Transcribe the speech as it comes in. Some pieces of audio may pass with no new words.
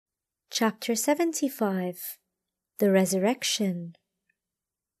Chapter 75. The Resurrection.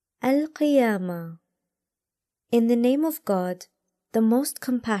 Al-Qiyamah. In the name of God, the most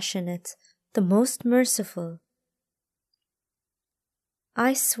compassionate, the most merciful.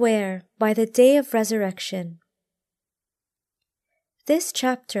 I swear by the day of resurrection. This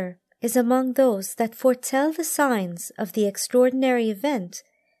chapter is among those that foretell the signs of the extraordinary event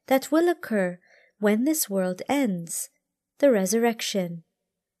that will occur when this world ends, the resurrection.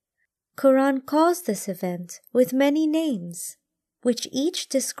 Quran calls this event with many names, which each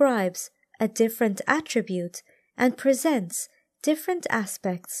describes a different attribute and presents different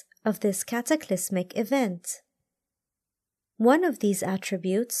aspects of this cataclysmic event. One of these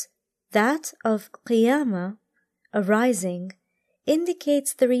attributes, that of Qiyamah, arising,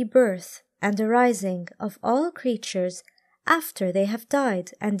 indicates the rebirth and arising of all creatures after they have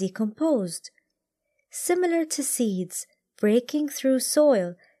died and decomposed, similar to seeds breaking through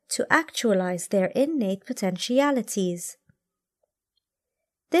soil to actualize their innate potentialities.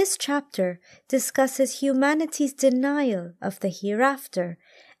 This chapter discusses humanity's denial of the hereafter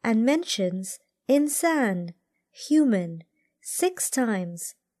and mentions insan, human, 6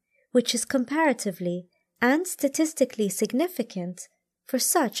 times, which is comparatively and statistically significant for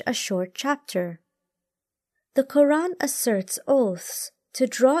such a short chapter. The Quran asserts oaths to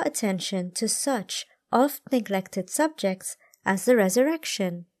draw attention to such oft-neglected subjects as the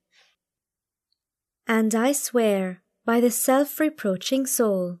resurrection. And I swear by the self-reproaching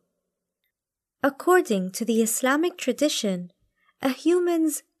soul. According to the Islamic tradition, a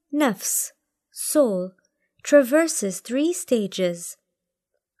human's nafs, soul, traverses 3 stages.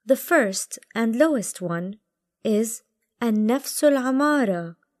 The first and lowest one is an-nafsul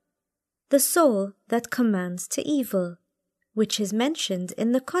amara, the soul that commands to evil, which is mentioned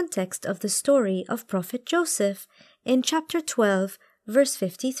in the context of the story of Prophet Joseph in chapter 12, verse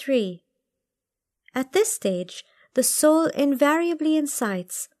 53. At this stage, the soul invariably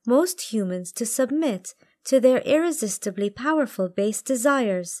incites most humans to submit to their irresistibly powerful base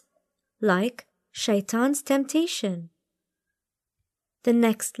desires, like shaitan's temptation. The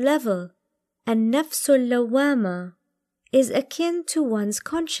next level, an-nafsul lawwama, is akin to one's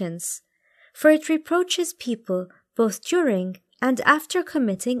conscience, for it reproaches people both during and after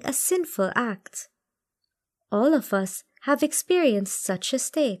committing a sinful act. All of us have experienced such a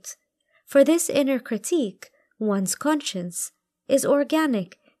state, for this inner critique, one's conscience, is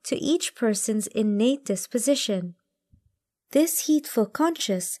organic to each person's innate disposition. This heedful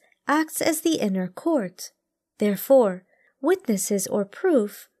conscience acts as the inner court. Therefore, witnesses or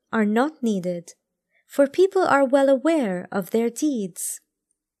proof are not needed, for people are well aware of their deeds.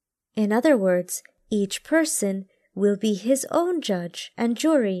 In other words, each person will be his own judge and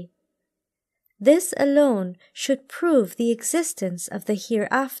jury. This alone should prove the existence of the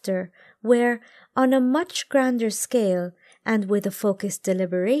hereafter, where, on a much grander scale and with a focused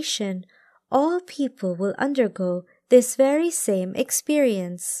deliberation, all people will undergo this very same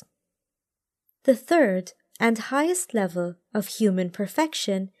experience. The third and highest level of human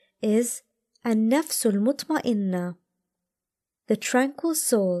perfection is an-nafsul mutma'inna, the tranquil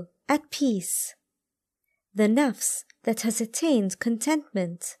soul at peace, the nafs that has attained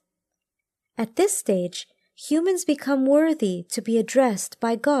contentment. At this stage, humans become worthy to be addressed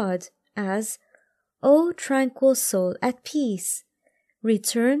by God as, O tranquil soul at peace,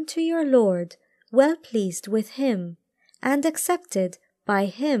 return to your Lord, well pleased with Him, and accepted by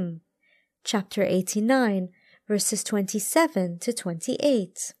Him. Chapter 89, verses 27 to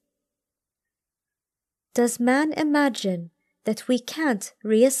 28. Does man imagine that we can't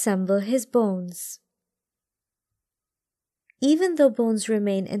reassemble his bones? Even though bones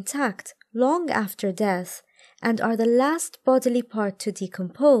remain intact long after death and are the last bodily part to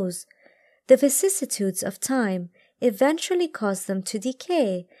decompose, the vicissitudes of time eventually cause them to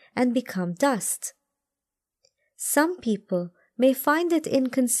decay and become dust. Some people may find it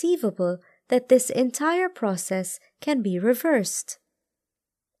inconceivable that this entire process can be reversed.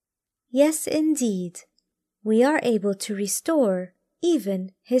 Yes, indeed, we are able to restore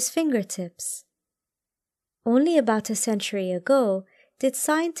even his fingertips. Only about a century ago did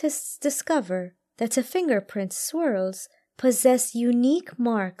scientists discover that a fingerprint swirls possess unique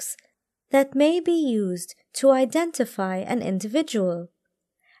marks that may be used to identify an individual,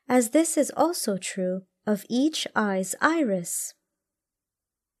 as this is also true of each eye's iris.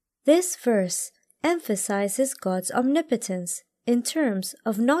 This verse emphasizes God's omnipotence in terms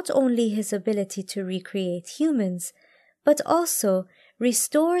of not only His ability to recreate humans, but also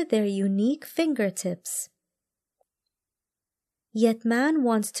restore their unique fingertips. Yet man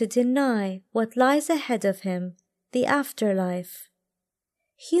wants to deny what lies ahead of him, the afterlife.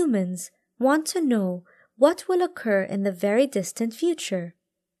 humans want to know what will occur in the very distant future.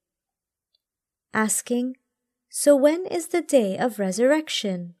 Asking, so when is the day of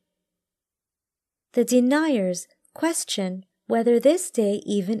resurrection? The deniers question whether this day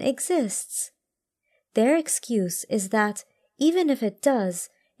even exists. Their excuse is that even if it does,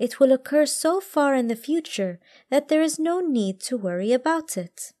 it will occur so far in the future that there is no need to worry about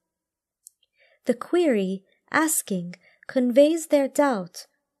it. The query asking conveys their doubt,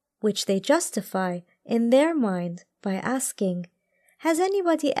 which they justify in their mind by asking, has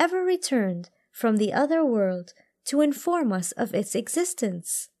anybody ever returned from the other world to inform us of its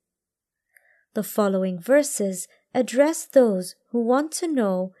existence? The following verses address those who want to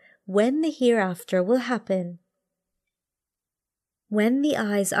know when the hereafter will happen. When the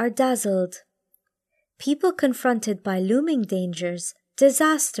eyes are dazzled. People confronted by looming dangers,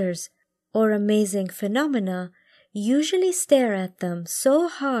 disasters, or amazing phenomena usually stare at them so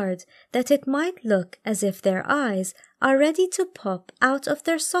hard that it might look as if their eyes are ready to pop out of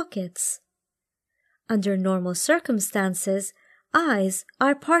their sockets. Under normal circumstances, eyes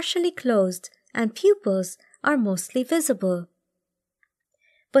are partially closed and pupils are mostly visible.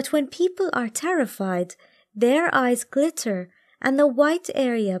 But when people are terrified, their eyes glitter and the white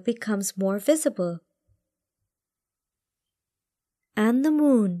area becomes more visible. And the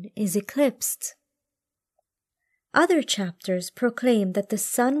moon is eclipsed. Other chapters proclaim that the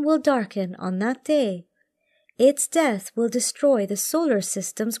sun will darken on that day. Its death will destroy the solar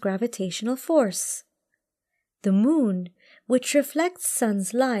system's gravitational force. The moon, which reflects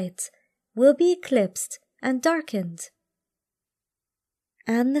sun's light, will be eclipsed and darkened.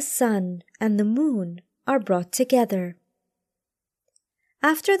 And the sun and the moon are brought together.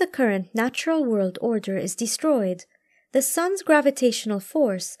 After the current natural world order is destroyed, the sun's gravitational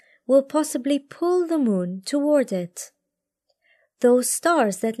force will possibly pull the moon toward it. Those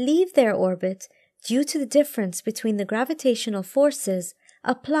stars that leave their orbit due to the difference between the gravitational forces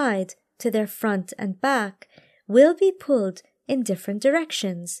applied to their front and back will be pulled in different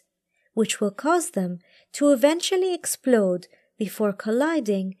directions, which will cause them to eventually explode before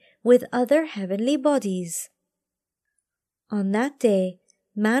colliding with other heavenly bodies. On that day,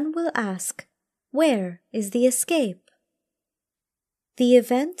 man will ask, where is the escape? The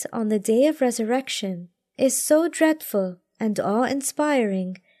event on the day of resurrection is so dreadful and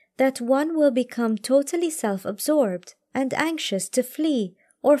awe-inspiring that one will become totally self-absorbed and anxious to flee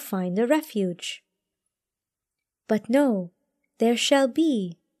or find a refuge. But no, there shall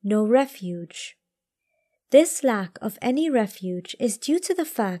be no refuge. This lack of any refuge is due to the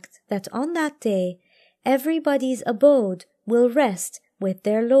fact that on that day everybody's abode will rest with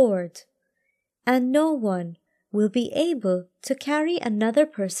their Lord, and no one will be able to carry another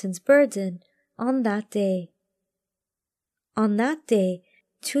person's burden on that day. On that day,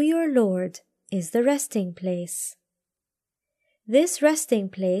 to your Lord is the resting place. This resting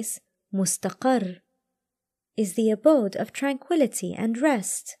place, mustaqar, is the abode of tranquility and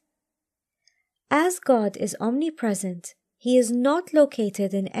rest. As God is omnipresent, He is not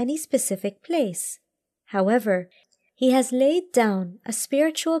located in any specific place. However, He has laid down a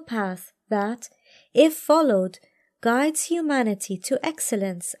spiritual path that, if followed, guides humanity to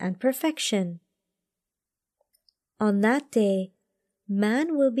excellence and perfection. On that day,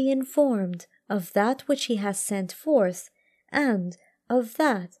 man will be informed of that which he has sent forth and of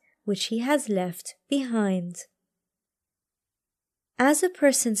that which he has left behind. As a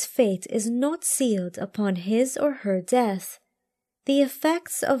person's fate is not sealed upon his or her death, the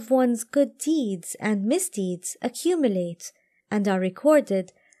effects of one's good deeds and misdeeds accumulate and are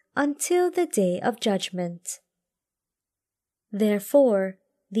recorded until the day of judgment. Therefore,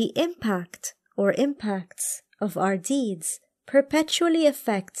 the impact or impacts of our deeds perpetually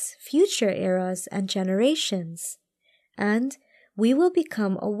affects future eras and generations, and we will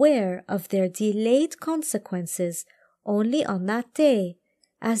become aware of their delayed consequences only on that day,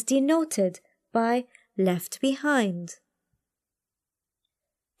 as denoted by left behind.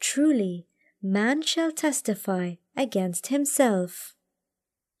 Truly, man shall testify against himself.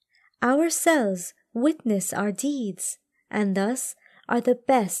 Ourselves witness our deeds, and thus are the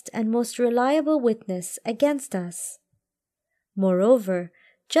best and most reliable witness against us. Moreover,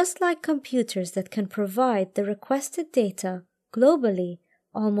 just like computers that can provide the requested data globally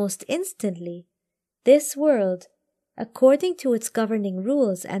almost instantly, this world, according to its governing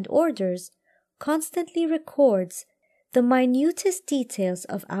rules and orders, constantly records the minutest details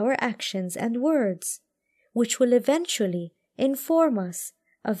of our actions and words, which will eventually inform us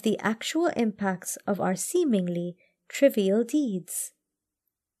of the actual impacts of our seemingly trivial deeds.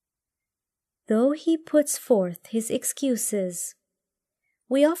 Though he puts forth his excuses,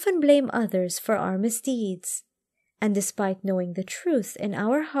 we often blame others for our misdeeds, and despite knowing the truth in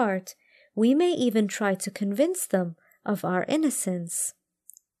our heart, we may even try to convince them of our innocence.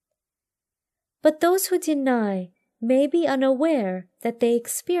 But those who deny may be unaware that they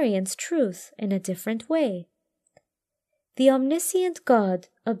experience truth in a different way. The omniscient God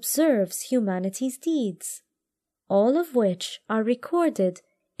observes humanity's deeds, all of which are recorded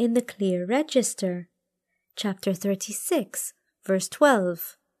in the clear register. Chapter 36, verse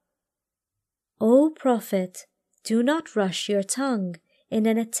 12. O Prophet, do not rush your tongue in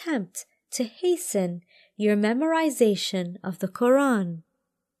an attempt to hasten your memorization of the Quran.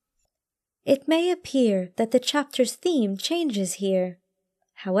 It may appear that the chapter's theme changes here.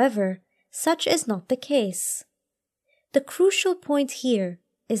 However, such is not the case. The crucial point here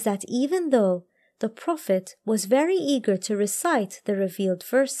is that even though the Prophet was very eager to recite the revealed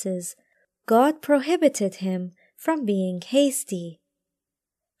verses, God prohibited him from being hasty.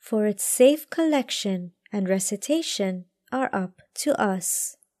 For its safe collection and recitation are up to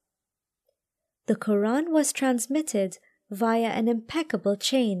us. The Quran was transmitted via an impeccable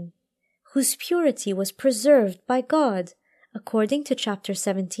chain, whose purity was preserved by God, according to chapter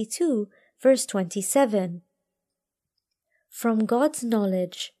 72, verse 27. From God's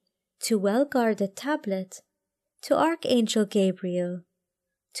knowledge, to well-guarded tablet, to Archangel Gabriel,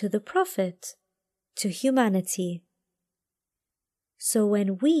 to the Prophet, to humanity. So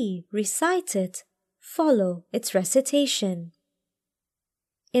when we recite it, follow its recitation.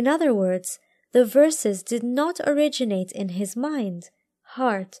 In other words, the verses did not originate in his mind,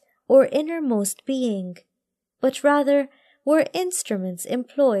 heart, or innermost being, but rather were instruments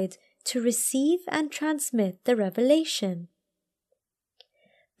employed to receive and transmit the revelation.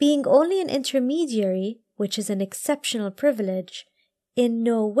 Being only an intermediary, which is an exceptional privilege, in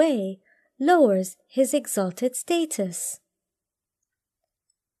no way lowers his exalted status.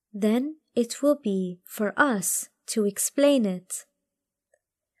 Then it will be for us to explain it.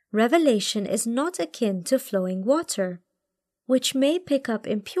 Revelation is not akin to flowing water, which may pick up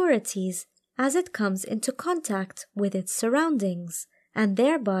impurities as it comes into contact with its surroundings and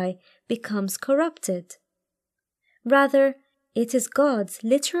thereby becomes corrupted. Rather, it is God's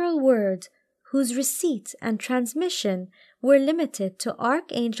literal word whose receipt and transmission were limited to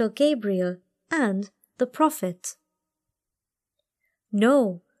Archangel Gabriel and the Prophet.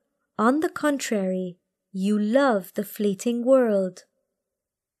 No, on the contrary, you love the fleeting world.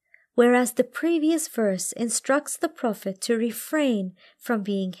 Whereas the previous verse instructs the Prophet to refrain from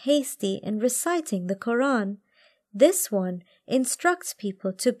being hasty in reciting the Quran, this one instructs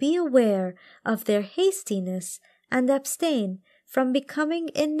people to be aware of their hastiness and abstain from becoming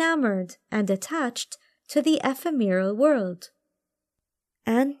enamored and attached to the ephemeral world,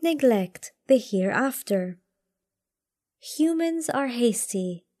 and neglect the hereafter. Humans are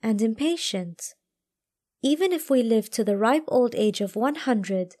hasty and impatient. Even if we live to the ripe old age of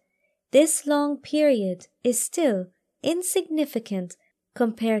 100, this long period is still insignificant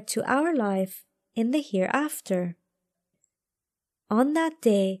compared to our life in the hereafter. On that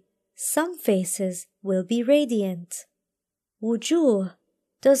day, some faces will be radiant. Wujuh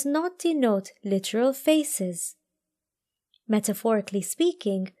does not denote literal faces. Metaphorically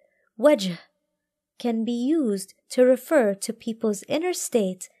speaking, wajh can be used to refer to people's inner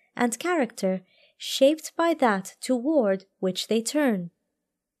state and character shaped by that toward which they turn.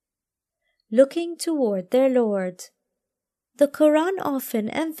 Looking toward their Lord. The Quran often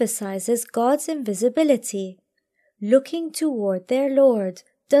emphasizes God's invisibility. Looking toward their Lord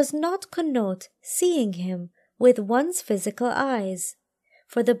does not connote seeing Him with one's physical eyes,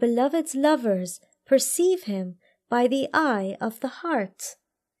 for the Beloved's lovers perceive Him by the eye of the heart,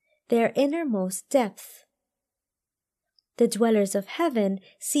 their innermost depth. The dwellers of heaven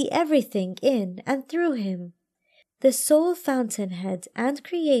see everything in and through Him, the sole fountainhead and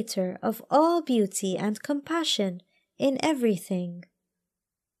creator of all beauty and compassion in everything.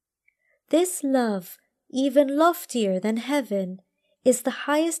 This love, even loftier than heaven, is the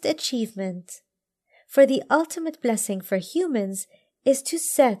highest achievement, for the ultimate blessing for humans is to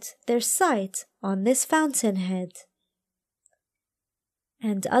set their sight on this fountainhead.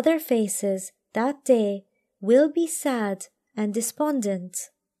 And other faces that day will be sad and despondent.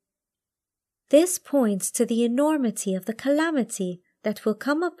 This points to the enormity of the calamity that will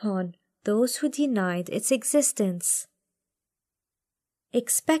come upon those who denied its existence.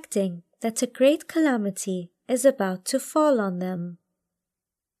 Expecting that a great calamity is about to fall on them,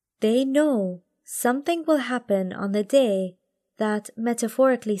 they know something will happen on the day that,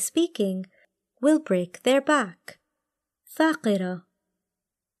 metaphorically speaking, will break their back. Thaqira.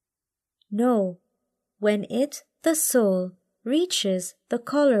 No, when it, the soul, reaches the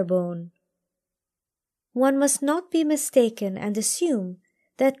collarbone. One must not be mistaken and assume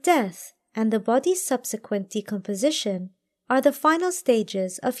that death and the body's subsequent decomposition are the final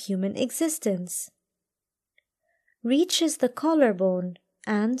stages of human existence. Reaches the collarbone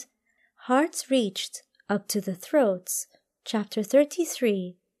and hearts reached up to the throats, chapter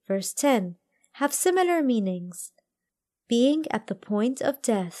 33, verse 10, have similar meanings, being at the point of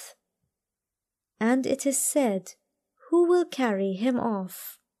death. And it is said, "Who will carry him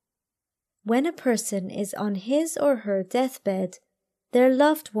off?" When a person is on his or her deathbed, their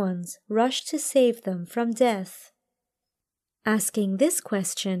loved ones rush to save them from death. Asking this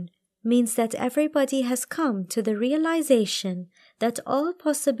question means that everybody has come to the realization that all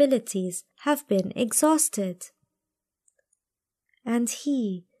possibilities have been exhausted. And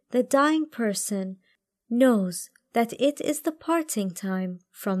he, the dying person, knows that it is the parting time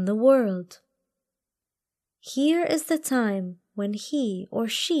from the world. Here is the time when he or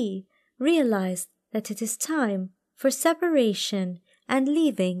she realized that it is time for separation and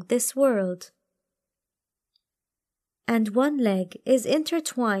leaving this world. And one leg is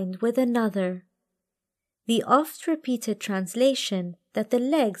intertwined with another. The oft-repeated translation that the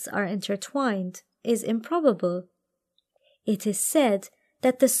legs are intertwined is improbable. It is said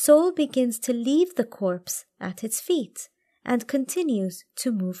that the soul begins to leave the corpse at its feet and continues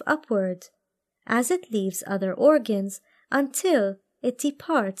to move upward, as it leaves other organs until it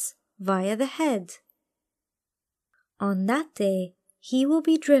departs via the head. On that day, he will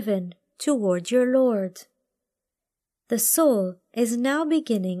be driven toward your Lord. The soul is now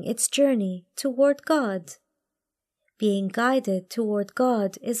beginning its journey toward God. Being guided toward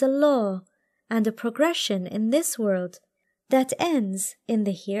God is a law and a progression in this world that ends in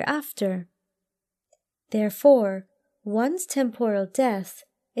the hereafter. Therefore, one's temporal death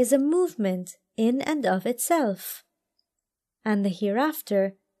is a movement in and of itself, and the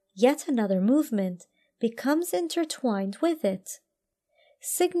hereafter, yet another movement, becomes intertwined with it,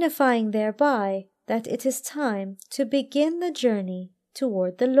 signifying thereby that it is time to begin the journey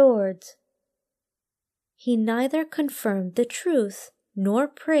toward the Lord. He neither confirmed the truth, nor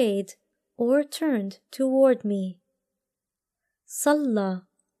prayed, or turned toward me. Salah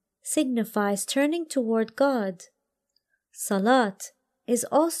signifies turning toward God. Salat is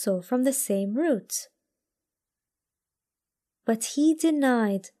also from the same root. But he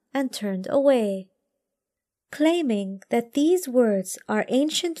denied and turned away, claiming that these words are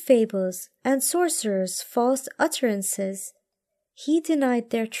ancient fables and sorcerers' false utterances. He denied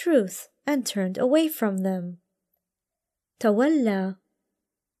their truth and turned away from them. Tawalla,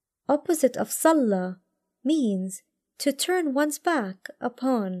 opposite of Salla, means to turn one's back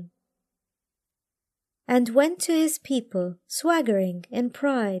upon, and went to his people swaggering in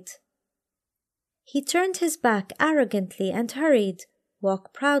pride. He turned his back arrogantly and hurried,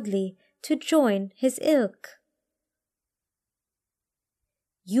 walked proudly to join his ilk.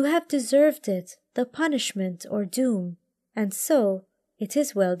 You have deserved it, the punishment or doom, and so it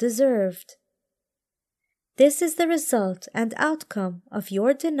is well deserved. This is the result and outcome of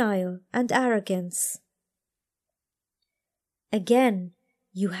your denial and arrogance. Again,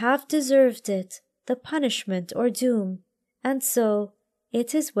 you have deserved it, the punishment or doom, and so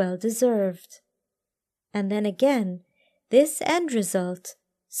it is well deserved. And then again, this end result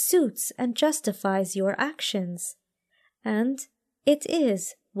suits and justifies your actions, and it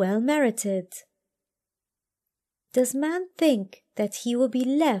is well merited. Does man think that he will be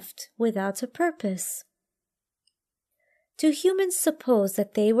left without a purpose? Do humans suppose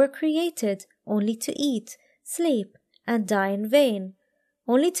that they were created only to eat, sleep, and die in vain,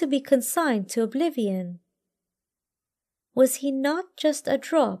 only to be consigned to oblivion? Was he not just a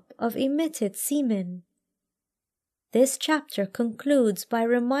drop of emitted semen? This chapter concludes by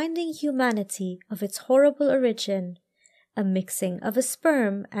reminding humanity of its horrible origin, a mixing of a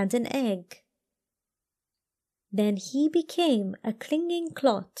sperm and an egg. Then he became a clinging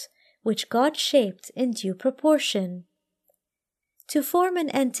clot, which God shaped in due proportion, to form an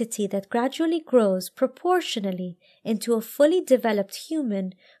entity that gradually grows proportionally into a fully developed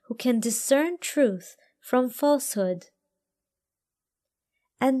human who can discern truth from falsehood.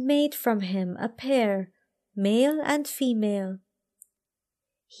 And made from him a pair, male and female.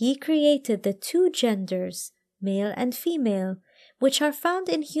 He created the two genders, male and female, which are found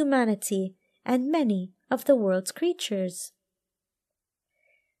in humanity and many of the world's creatures.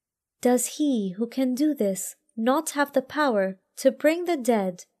 Does he who can do this not have the power to bring the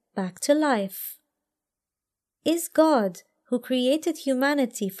dead back to life? Is God, who created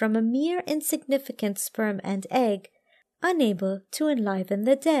humanity from a mere insignificant sperm and egg, unable to enliven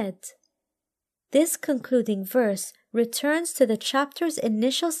the dead? This concluding verse returns to the chapter's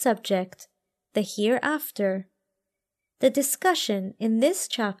initial subject, the hereafter. The discussion in this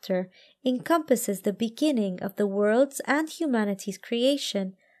chapter encompasses the beginning of the world's and humanity's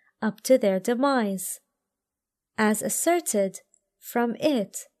creation up to their demise. As asserted, from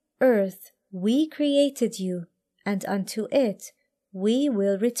it, earth, we created you, and unto it we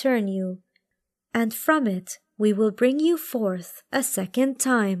will return you, and from it we will bring you forth a second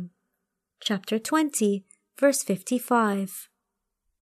time. Chapter 20, verse 55.